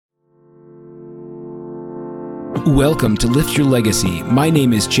Welcome to Lift Your Legacy. My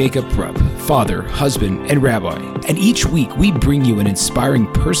name is Jacob Prupp, father, husband, and rabbi. And each week we bring you an inspiring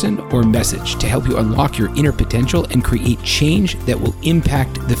person or message to help you unlock your inner potential and create change that will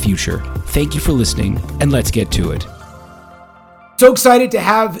impact the future. Thank you for listening, and let's get to it. So excited to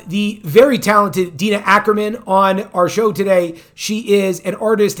have the very talented Dina Ackerman on our show today. She is an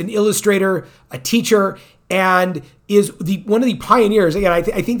artist, an illustrator, a teacher, and is one of the pioneers. Again, I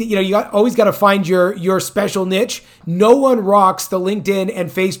think that you always got to find your special niche. No one rocks the LinkedIn and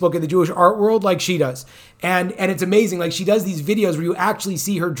Facebook in the Jewish art world like she does, and it's amazing. Like, she does these videos where you actually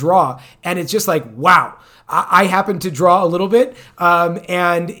see her draw, and it's just like, wow. I happen to draw a little bit,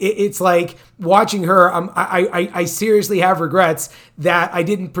 and it's like watching her. I seriously have regrets that I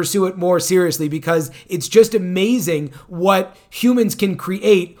didn't pursue it more seriously, because it's just amazing what humans can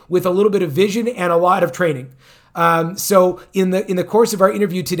create with a little bit of vision and a lot of training. So in the course of our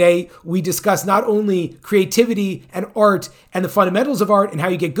interview today, we discuss not only creativity and art and the fundamentals of art and how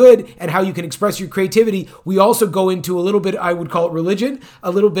you get good and how you can express your creativity. We also go into a little bit, I would call it religion,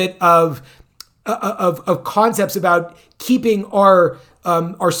 a little bit of concepts about keeping our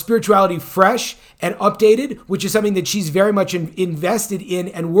spirituality fresh and updated, which is something that she's very much invested in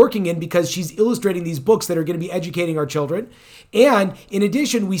and working in, because she's illustrating these books that are going to be educating our children. And in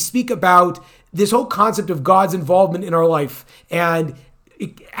addition, we speak about this whole concept of God's involvement in our life and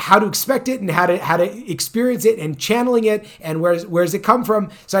how to expect it and how to experience it and channeling it and where does it come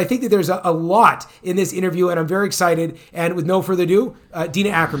from. So I think that there's a lot in this interview, and I'm very excited. And with no further ado, Dina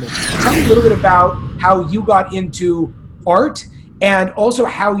Ackerman, tell me a little bit about how you got into art and also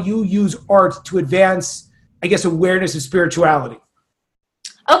how you use art to advance, I guess, awareness of spirituality.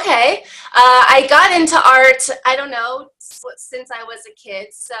 Okay. I got into art, I don't know, since I was a kid.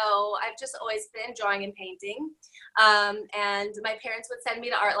 So I've just always been drawing and painting. And my parents would send me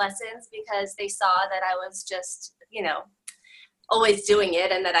to art lessons because they saw that I was just, always doing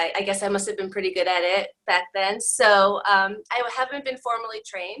it, and that I guess I must have been pretty good at it back then. So I haven't been formally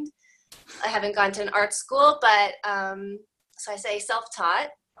trained. I haven't gone to an art school, but so I say self-taught.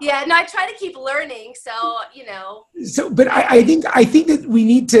 Yeah, no, I try to keep learning. So, But I think that we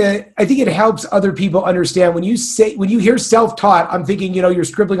need to, I think it helps other people understand when you hear self-taught, I'm thinking, you're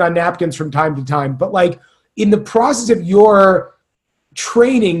scribbling on napkins from time to time, but like in the process of your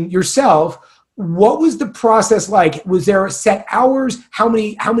training yourself, what was the process like? Was there set hours? How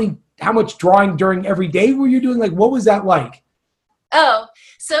much drawing during every day were you doing? Like, what was that like? Oh,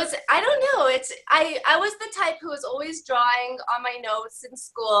 so I don't know. I was the type who was always drawing on my notes in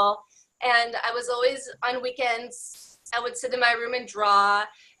school, and I was always on weekends. I would sit in my room and draw,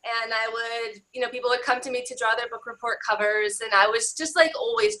 and I would, people would come to me to draw their book report covers, and I was just like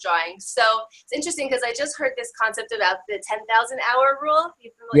always drawing. So it's interesting because I just heard this concept about the 10,000 hour rule.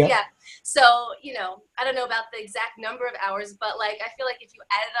 Yeah. So, I don't know about the exact number of hours, but like, I feel like if you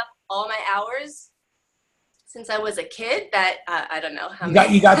added up all my hours since I was a kid, that I don't know how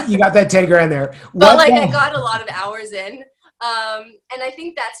many. You got that 10 grand there. But like, I got a lot of hours in. And I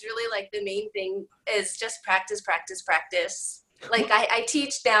think that's really like the main thing is just practice. Like I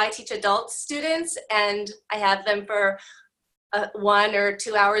teach adult students, and I have them for 1 or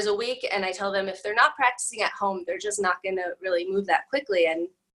 2 hours a week. And I tell them if they're not practicing at home, they're just not going to really move that quickly. And,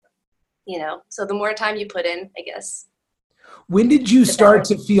 so the more time you put in, I guess. When did you start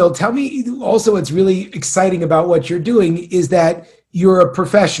to feel, tell me also what's really exciting about what you're doing is that you're a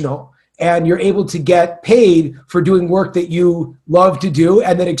professional and you're able to get paid for doing work that you love to do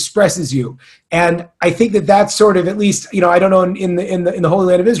and that expresses you. And I think that that's sort of, at least, I don't know in the Holy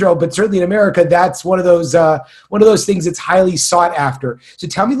Land of Israel, but certainly in America, that's one of those things that's highly sought after. So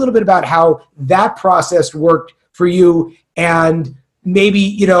tell me a little bit about how that process worked for you, and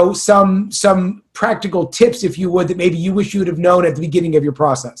maybe, some practical tips, if you would, that maybe you wish you would have known at the beginning of your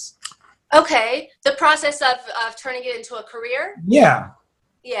process. Okay. The process of turning it into a career? Yeah.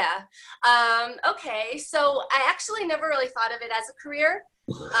 Yeah. Okay. So I actually never really thought of it as a career.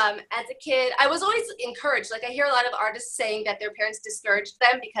 As a kid, I was always encouraged. Like, I hear a lot of artists saying that their parents discouraged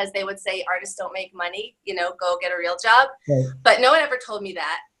them because they would say artists don't make money, go get a real job. Okay. But no one ever told me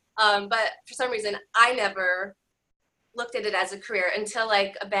that. But for some reason, I never looked at it as a career until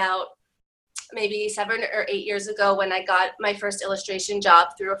like about maybe 7 or 8 years ago, when I got my first illustration job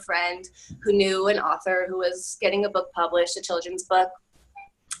through a friend who knew an author who was getting a book published, a children's book.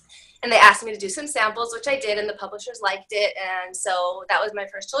 And they asked me to do some samples, which I did, and the publishers liked it. And so that was my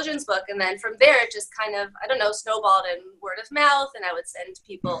first children's book. And then from there, it just kind of, snowballed in word of mouth. And I would send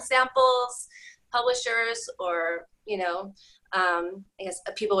people samples, publishers, or, I guess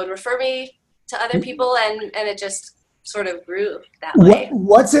people would refer me to other people. And it just sort of grew that way.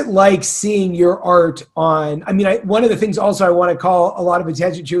 What's it like seeing your art on, I mean, one of the things also I want to call a lot of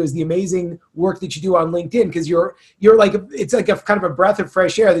attention to is the amazing work that you do on LinkedIn, because you're like, it's like a kind of a breath of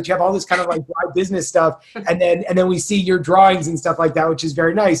fresh air that you have all this kind of like dry business stuff. And then we see your drawings and stuff like that, which is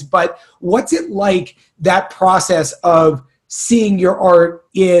very nice. But what's it like, that process of seeing your art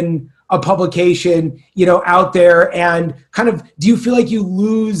in a publication, you know, out there, and kind of, do you feel like you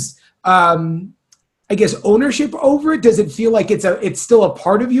lose, I guess, ownership over it? Does it feel like it's still a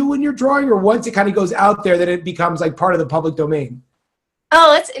part of you when you're drawing, or once it kind of goes out there that it becomes like part of the public domain?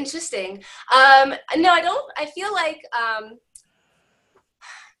 Oh, that's interesting. No, I don't. I feel like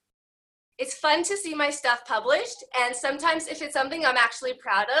it's fun to see my stuff published. And sometimes if it's something I'm actually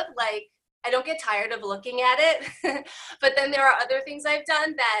proud of, like, I don't get tired of looking at it. But then there are other things I've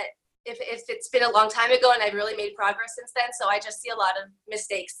done that if it's been a long time ago and I've really made progress since then. So I just see a lot of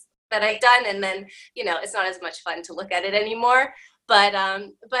mistakes that I've done, and then, you know, it's not as much fun to look at it anymore. But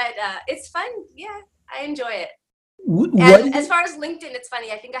it's fun. Yeah, I enjoy it. And as far as LinkedIn, it's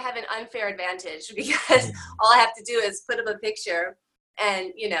funny. I think I have an unfair advantage because all I have to do is put up a picture,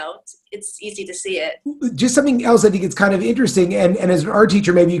 and, you know, it's easy to see it. Just something else I think it's kind of interesting, and as an art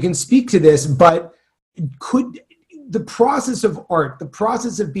teacher, maybe you can speak to this, but could the process of art, the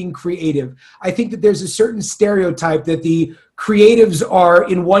process of being creative, I think that there's a certain stereotype that the creatives are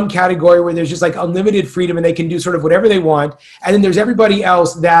in one category where there's just like unlimited freedom and they can do sort of whatever they want. And then there's everybody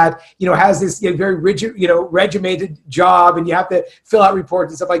else that, you know, has this, you know, very rigid, you know, regimented job, and you have to fill out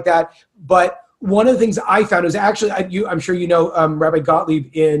reports and stuff like that. But one of the things I found was actually, I'm sure you know Rabbi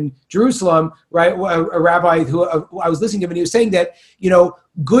Gottlieb in Jerusalem, right? A rabbi who I was listening to him, and he was saying that, you know,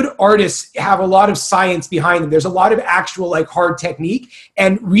 good artists have a lot of science behind them. There's a lot of actual like hard technique,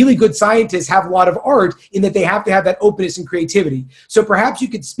 and really good scientists have a lot of art in that they have to have that openness and creativity. So perhaps you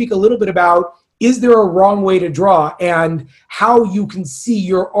could speak a little bit about, is there a wrong way to draw, and how you can see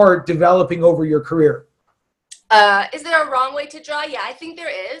your art developing over your career? Is there a wrong way to draw? Yeah, I think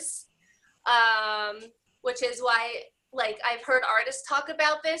there is. Which is why, like, I've heard artists talk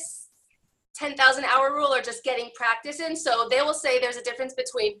about this 10,000 hour rule, or just getting practice in. So they will say there's a difference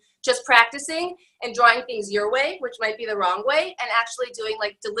between just practicing and drawing things your way, which might be the wrong way, and actually doing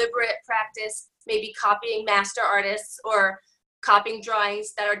like deliberate practice, maybe copying master artists or copying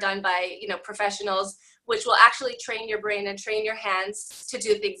drawings that are done by, you know, professionals, which will actually train your brain and train your hands to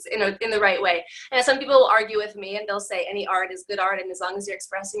do things in the right way. And some people will argue with me, and they'll say any art is good art, and as long as you're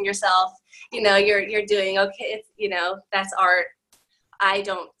expressing yourself, you know, you're doing okay. It's, you know, that's art.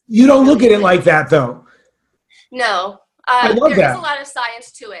 You don't look at it like that, though. No, I love that. There is a lot of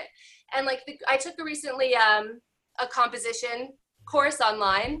science to it, and like I took recently a composition course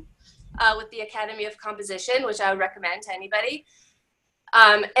online with the Academy of Composition, which I would recommend to anybody.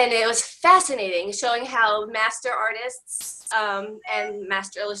 And it was fascinating, showing how master artists and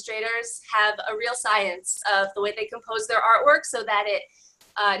master illustrators have a real science of the way they compose their artwork, so that it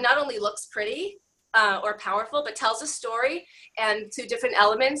not only looks pretty or powerful, but tells a story. And to different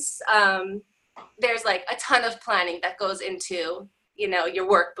elements, there's like a ton of planning that goes into, you know, your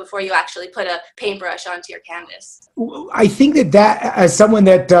work before you actually put a paintbrush onto your canvas. I think that as someone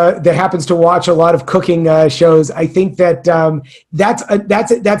that happens to watch a lot of cooking shows, I think that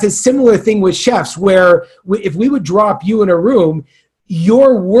that's a similar thing with chefs, where if we would drop you in a room,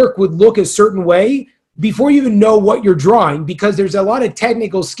 your work would look a certain way before you even know what you're drawing, because there's a lot of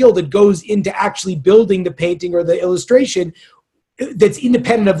technical skill that goes into actually building the painting or the illustration that's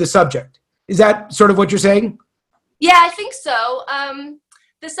independent of the subject. Is that sort of what you're saying? Yeah, I think so.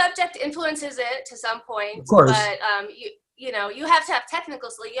 The subject influences it to some point, of course. But you know, you have to have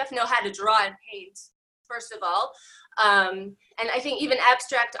technical skill. You have to know how to draw and paint, first of all. And I think even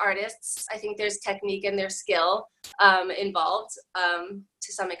abstract artists, I think there's technique and there's skill involved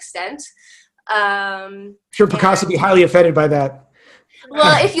to some extent. Sure, Picasso would be highly offended by that.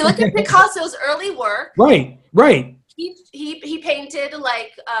 Well, if you look at Picasso's early work, right. He painted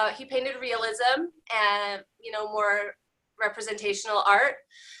like he painted realism and, you know, more representational art,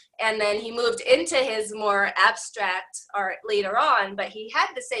 and then he moved into his more abstract art later on. But he had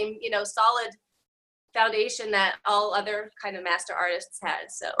the same, you know, solid foundation that all other kind of master artists had.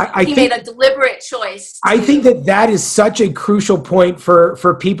 So he made a deliberate choice. I think that is such a crucial point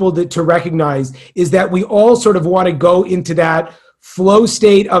for people to recognize, is that we all sort of want to go into that flow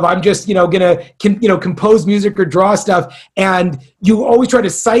state of, I'm just, you know, gonna compose music or draw stuff, and you always try to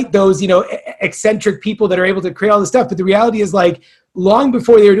cite those, you know, eccentric people that are able to create all this stuff. But the reality is, like, long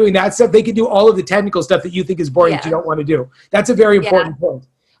before they were doing that stuff, they could do all of the technical stuff that you think is boring that you don't want to do. That's a very important point.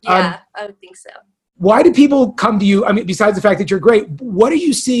 Yeah, I would think so. Why do people come to you? I mean, besides the fact that you're great, what are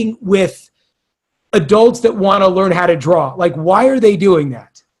you seeing with adults that want to learn how to draw? Like, why are they doing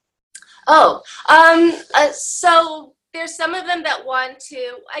that? So there's some of them that want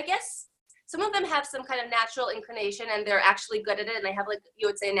to, I guess, some of them have some kind of natural inclination and they're actually good at it and they have, like you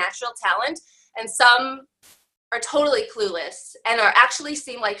would say, natural talent. And some are totally clueless and are actually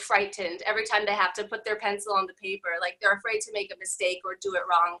seem like frightened every time they have to put their pencil on the paper. Like they're afraid to make a mistake or do it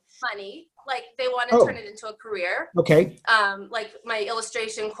wrong. Money, like they want to turn it into a career. Okay. Like my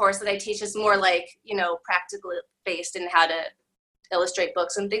illustration course that I teach is more like, practically based in how to illustrate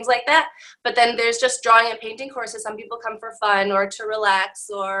books and things like that. But then there's just drawing and painting courses. Some people come for fun or to relax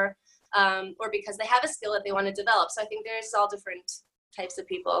or because they have a skill that they want to develop. So I think there's all different types of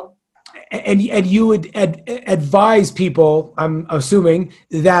people. And you would advise people, I'm assuming,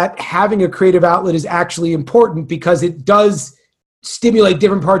 that having a creative outlet is actually important because it does stimulate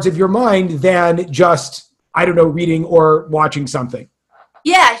different parts of your mind than just, reading or watching something.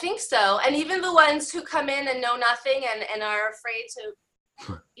 Yeah, I think so. And even the ones who come in and know nothing and are afraid to,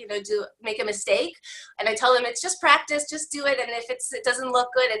 make a mistake. And I tell them it's just practice, just do it. And if it doesn't look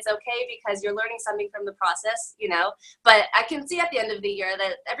good, it's okay because you're learning something from the process, But I can see at the end of the year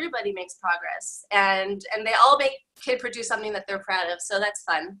that everybody makes progress and they all can produce something that they're proud of. So that's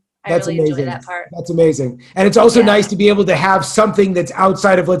fun. That's really amazing. Enjoy that part. That's amazing. And it's also nice to be able to have something that's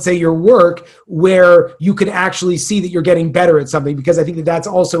outside of, let's say, your work where you can actually see that you're getting better at something, because I think that that's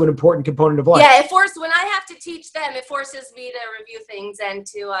also an important component of life. Yeah, when I have to teach them, it forces me to review things and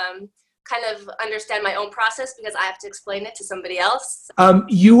to kind of understand my own process because I have to explain it to somebody else.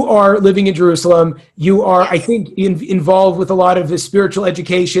 You are living in Jerusalem. You are, yes. I think, involved with a lot of the spiritual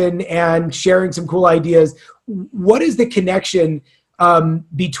education and sharing some cool ideas. What is the connection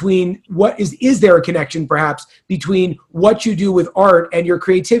between is there a connection perhaps between what you do with art and your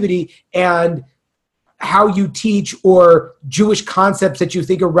creativity and how you teach or Jewish concepts that you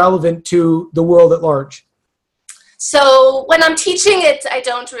think are relevant to the world at large? So when I'm teaching it, I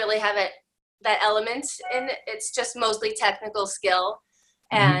don't really have that element in it. It's just mostly technical skill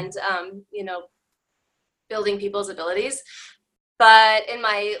and, building people's abilities. But in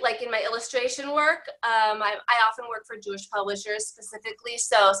my illustration work, I often work for Jewish publishers specifically.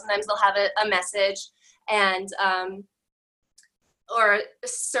 So sometimes they'll have a message and or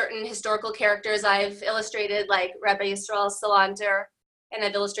certain historical characters I've illustrated, like Rabbi Yisrael Salanter, and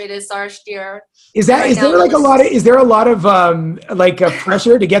I've illustrated Sarah Stier. Is there a lot of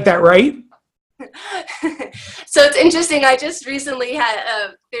pressure to get that right? So it's interesting. I just recently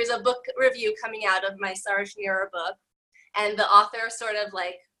had there's a book review coming out of my Sarah Stier book. And the author sort of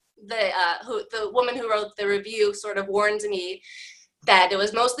the woman who wrote the review sort of warned me that it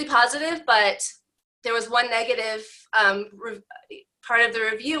was mostly positive, but there was one negative part of the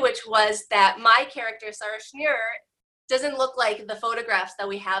review, which was that my character, Sarah Schneer, doesn't look like the photographs that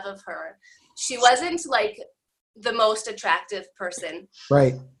we have of her. She wasn't like the most attractive person.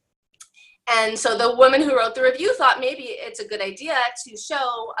 Right. And so the woman who wrote the review thought maybe it's a good idea to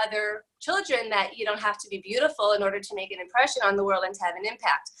show other children that you don't have to be beautiful in order to make an impression on the world and to have an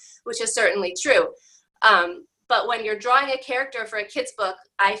impact, which is certainly true. But when you're drawing a character for a kid's book,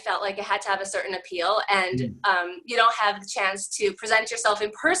 I felt like it had to have a certain appeal, and you don't have the chance to present yourself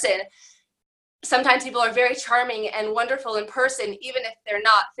in person. Sometimes people are very charming and wonderful in person, even if they're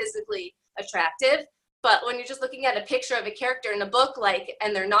not physically attractive. But when you're just looking at a picture of a character in a book,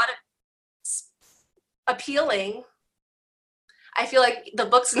 and they're not appealing, I feel like the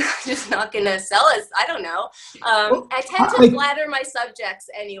book's just not going to sell us. I don't know. I tend to flatter my subjects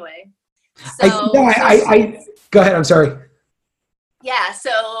anyway. So go ahead. I'm sorry. Yeah.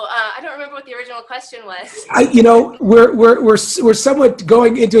 So I don't remember what the original question was. We're somewhat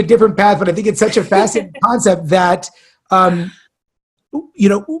going into a different path, but I think it's such a fascinating concept that,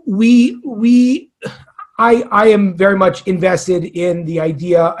 I am very much invested in the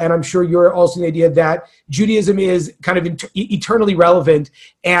idea, and I'm sure you're also in the idea, that Judaism is kind of eternally relevant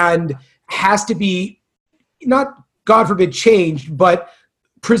and has to be, not, God forbid, changed, but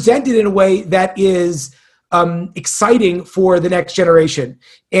presented in a way that is exciting for the next generation.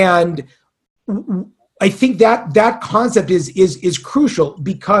 And I think that concept is crucial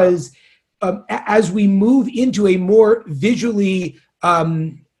because as we move into a more visually,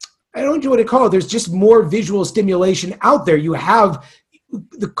 I don't know what to call it. There's just more visual stimulation out there. You have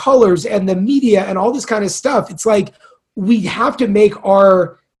the colors and the media and all this kind of stuff. It's like we have to make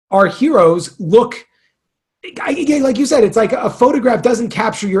our heroes look, again, like you said, it's like a photograph doesn't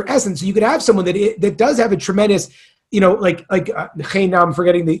capture your essence. So you could have someone that does have a tremendous, I'm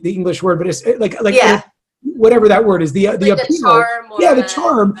forgetting the English word, but it's like whatever that word is, the like appeal. The charm. The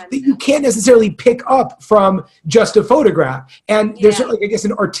charm that you can't necessarily pick up from just a photograph. And there's certainly, I guess,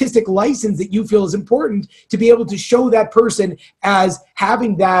 an artistic license that you feel is important to be able to show that person as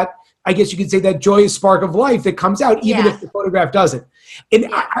having that, I guess you could say, that joyous spark of life that comes out, even if the photograph doesn't. And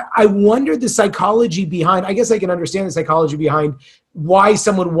I wonder the psychology behind, I guess I can understand the psychology behind why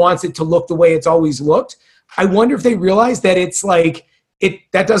someone wants it to look the way it's always looked. I wonder if they realize that it's like,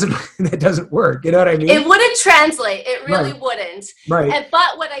 that doesn't work. You know what I mean? It wouldn't translate. It really wouldn't. Right.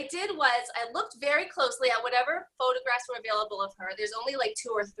 But what I did was I looked very closely at whatever photographs were available of her. There's only like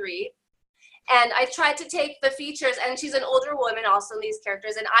 2 or 3. And I tried to take the features, and she's an older woman also in these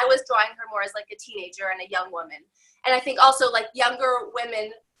characters, and I was drawing her more as like a teenager and a young woman. And I think also like younger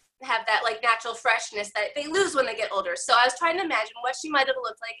women have that like natural freshness that they lose when they get older. So I was trying to imagine what she might have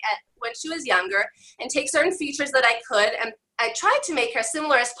looked like when she was younger and take certain features that I could, and I tried to make her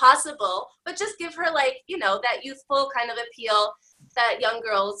similar as possible, but just give her like, you know, that youthful kind of appeal that young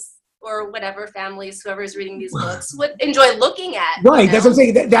girls or whatever families, whoever's reading these books, would enjoy looking at. Right. You know? That's what I'm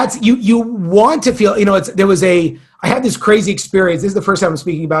saying. That's you want to feel, you know, I had this crazy experience. This is the first time I'm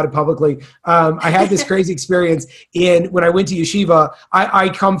speaking about it publicly. I had this crazy experience when I went to yeshiva.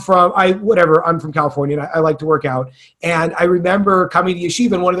 I'm from California, and I like to work out. And I remember coming to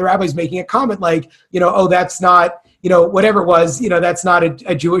yeshiva and one of the rabbis making a comment like, you know, oh, that's not, you know, whatever it was, you know, that's not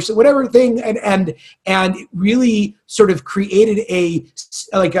a Jewish, whatever thing. And it really sort of created a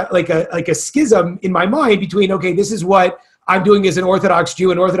schism in my mind between, okay, this is what I'm doing as an Orthodox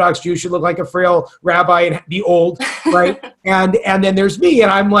Jew. An Orthodox Jew should look like a frail rabbi and be old, right? and then there's me, and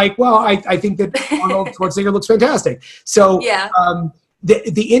I'm like, well, I think that Arnold Schwarzenegger looks fantastic. So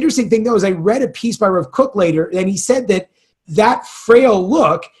the interesting thing, though, is I read a piece by Rav Kook later, and he said that frail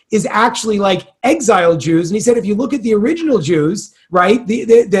look is actually like exiled Jews. And he said, if you look at the original Jews, right,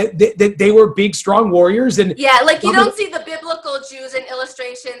 they were big, strong warriors. And like you don't see the biblical Jews in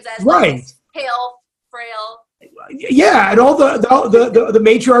illustrations as like pale, frail. Yeah, and all the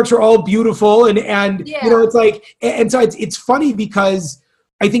matriarchs are all beautiful, and you know, it's like, and so it's funny because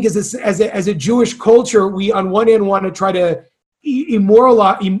I think as a Jewish culture, we on one hand want to try to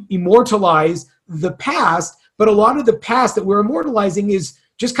immortalize the past, but a lot of the past that we're immortalizing is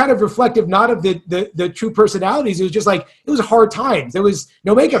just kind of reflective not of the true personalities. It was just like, it was hard times. There was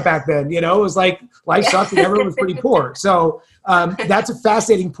no makeup back then, you know. It was like life sucked and everyone was pretty poor. So that's a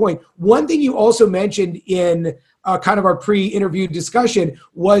fascinating point. One thing you also mentioned in kind of our pre-interview discussion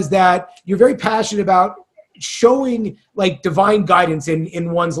was that you're very passionate about showing like divine guidance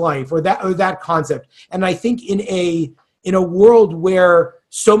in one's life or that concept. And I think in a world where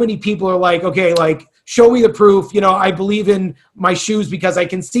so many people are like, okay, like, show me the proof. You know, I believe in my shoes because I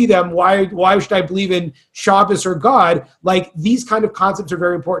can see them. Why should I believe in Shabbos or God? Like, these kind of concepts are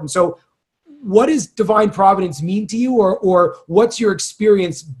very important. So what does divine providence mean to you, or what's your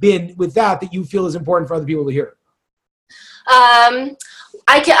experience been with that you feel is important for other people to hear? I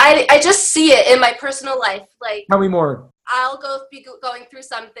just see it in my personal life. Like, tell me more. I'll be going through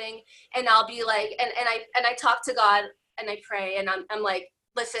something, and I'll be like, and I talk to God and I pray, and I'm like,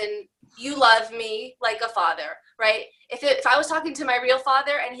 listen, you love me like a father, right? If I was talking to my real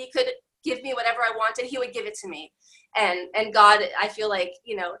father and he could give me whatever I wanted, he would give it to me. And God, I feel like,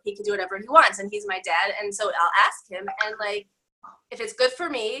 you know, he can do whatever he wants, and he's my dad. And so I'll ask him, and like, if it's good for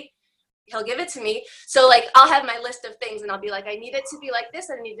me, he'll give it to me. So like, I'll have my list of things, and I'll be like, I need it to be like this.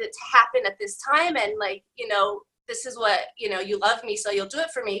 I need it to happen at this time. And like, you know, this is what, you know, you love me, so you'll do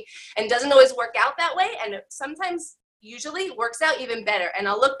it for me. And it doesn't always work out that way. And sometimes usually works out even better. And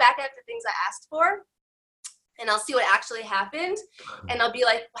I'll look back at the things I asked for, and I'll see what actually happened. And I'll be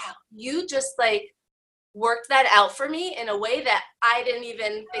like, wow, you just like worked that out for me in a way that I didn't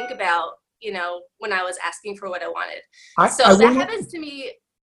even think about, you know, when I was asking for what I wanted. That happens to me.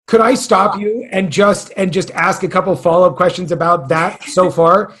 Could I stop you and just ask a couple follow-up questions about that so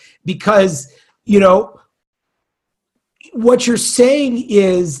far? Because, you know, what you're saying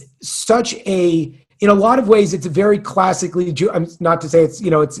is such in a lot of ways, it's a very classically not to say it's,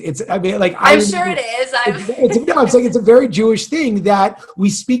 you know, it's, I mean, like, I'm sure it is. I'm saying it's a very Jewish thing that we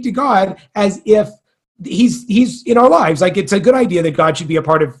speak to God as if he's in our lives. Like, it's a good idea that God should be a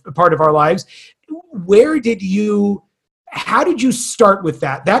part of our lives. How did you start with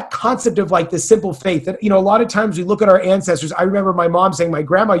that concept of like the simple faith that, you know, a lot of times we look at our ancestors. I remember my mom saying my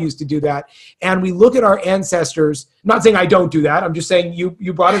grandma used to do that. And we look at our ancestors, not saying I don't do that. I'm just saying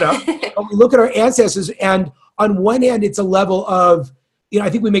you brought it up. But we look at our ancestors, and on one hand, it's a level of, you know, I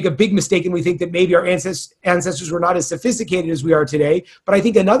think we make a big mistake and we think that maybe our ancestors were not as sophisticated as we are today. But I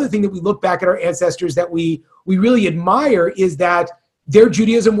think another thing that we look back at our ancestors that we really admire is that their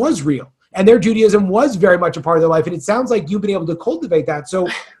Judaism was real. and their Judaism was very much a part of their life. And it sounds like you've been able to cultivate that. So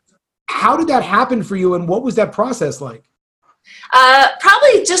how did that happen for you, and what was that process like?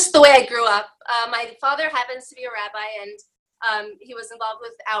 Probably just the way I grew up. My father happens to be a rabbi, and he was involved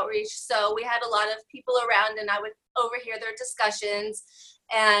with outreach. So we had a lot of people around, and I would overhear their discussions.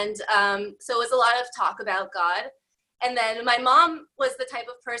 And so it was a lot of talk about God. And then my mom was the type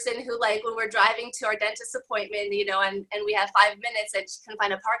of person who, like, when we're driving to our dentist appointment, and we have 5 minutes and she can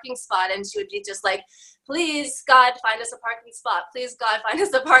find a parking spot, and she would be just like, please, God, find us a parking spot. Please, God, find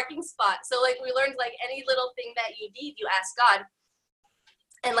us a parking spot. So, like, we learned, like, any little thing that you need, you ask God.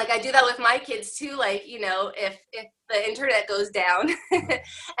 And, like, I do that with my kids, too. Like, if the internet goes down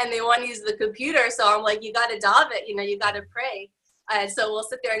and they want to use the computer, so I'm like, you got to daven it, you got to pray. So we'll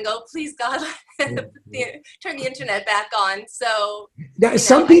sit there and go, please, God, turn the internet back on. So now,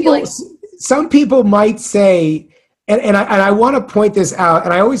 some people might say, and I want to point this out,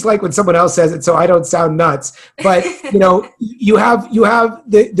 and I always like when someone else says it so I don't sound nuts, but you have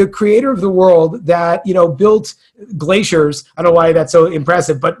the creator of the world that built glaciers. I don't know why that's so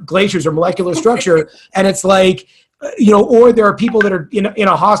impressive, but glaciers are molecular structure, and it's like, or there are people that are in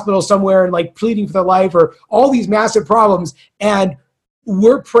a hospital somewhere and, like, pleading for their life, or all these massive problems, and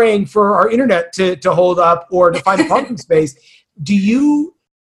we're praying for our internet to hold up or to find a parking space.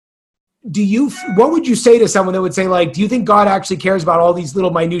 What would you say to someone that would say, like, do you think God actually cares about all these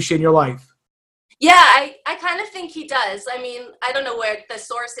little minutiae in your life? Yeah, I kind of think he does. I mean, I don't know where the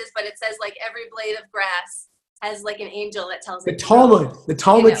source is, but it says, like, every blade of grass has, like, an angel that tells it. The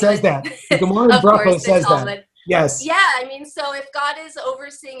Talmud says that. The Gemara in Bracha says that. Yes. Yeah, I mean, so if God is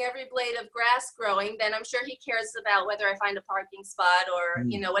overseeing every blade of grass growing, then I'm sure he cares about whether I find a parking spot or,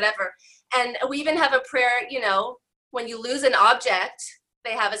 whatever. And we even have a prayer, when you lose an object,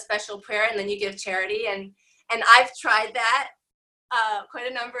 they have a special prayer, and then you give charity. And I've tried that quite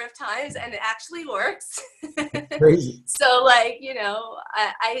a number of times, and it actually works. Crazy. So, like,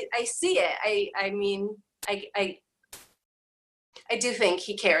 I see it. I mean, I do think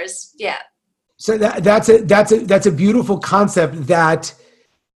he cares. Yeah. So that's a beautiful concept that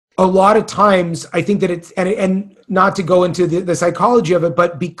a lot of times I think that it's, and not to go into the psychology of it,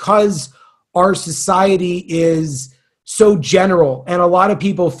 but because our society is so general and a lot of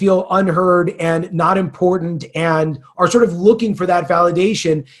people feel unheard and not important and are sort of looking for that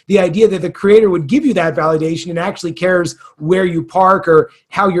validation, the idea that the creator would give you that validation and actually cares where you park or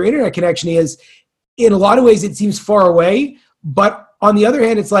how your internet connection is, in a lot of ways it seems far away. But on the other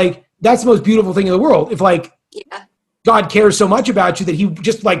hand, it's like, that's the most beautiful thing in the world. If, like, God cares so much about you that he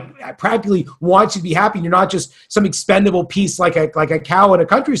just, like, practically wants you to be happy, and you're not just some expendable piece like a cow in a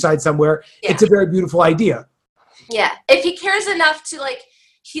countryside somewhere. Yeah. It's a very beautiful idea. Yeah. If he cares enough to, like,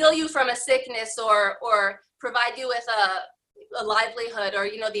 heal you from a sickness or provide you with a livelihood or,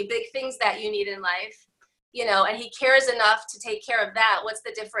 the big things that you need in life, and he cares enough to take care of that, what's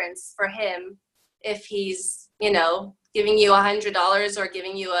the difference for him if he's, giving you $100 or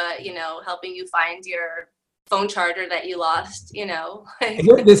giving you helping you find your phone charger that you lost,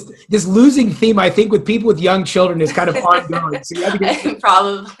 This losing theme, I think, with people with young children is kind of ongoing. So you have to get,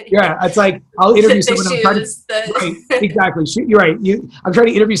 probably. Yeah, it's like I'll interview someone. Right, exactly. You're right. I'm trying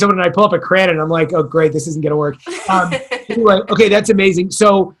to interview someone and I pull up a crayon and I'm like, oh, great, this isn't going to work. Anyway, okay, that's amazing.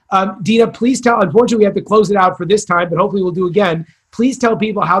 So, Dina, please tell. Unfortunately, we have to close it out for this time, but hopefully we'll do again. Please tell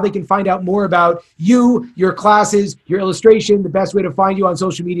people how they can find out more about you, your classes, your illustration, the best way to find you on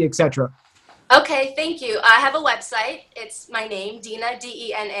social media, etc. Okay, thank you. I have a website. It's my name, Dina,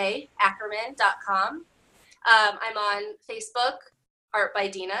 D-E-N-A, Ackerman.com. I'm on Facebook, Art by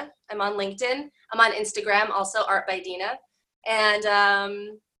Dina. I'm on LinkedIn. I'm on Instagram, also Art by Dina. And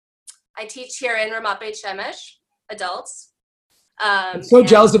I teach here in Ramat Beit Shemesh, adults. I'm so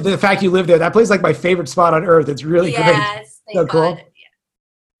jealous of the fact you live there. That place is like my favorite spot on earth. It's really great. Yes, thank God. Cool.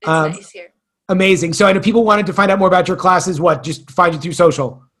 Yeah. It's nice here. Amazing. So I know people wanted to find out more about your classes. What? Just find you through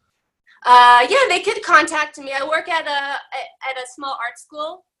social? Yeah, they could contact me. I work at a small art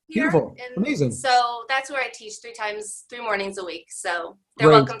school here. Beautiful. Amazing. So that's where I teach 3 mornings a week. So they're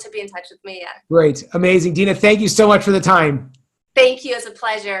welcome to be in touch with me. Yeah. Great. Amazing. Dina, thank you so much for the time. Thank you. It's a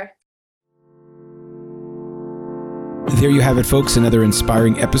pleasure. There you have it, folks, another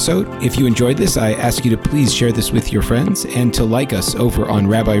inspiring episode. If you enjoyed this, I ask you to please share this with your friends and to like us over on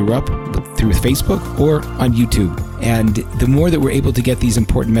Rabbi Rupp through Facebook or on YouTube. And the more that we're able to get these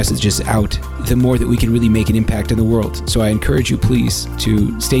important messages out, the more that we can really make an impact in the world. So I encourage you, please,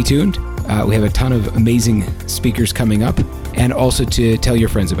 to stay tuned. We have a ton of amazing speakers coming up, and also to tell your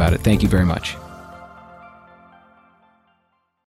friends about it. Thank you very much.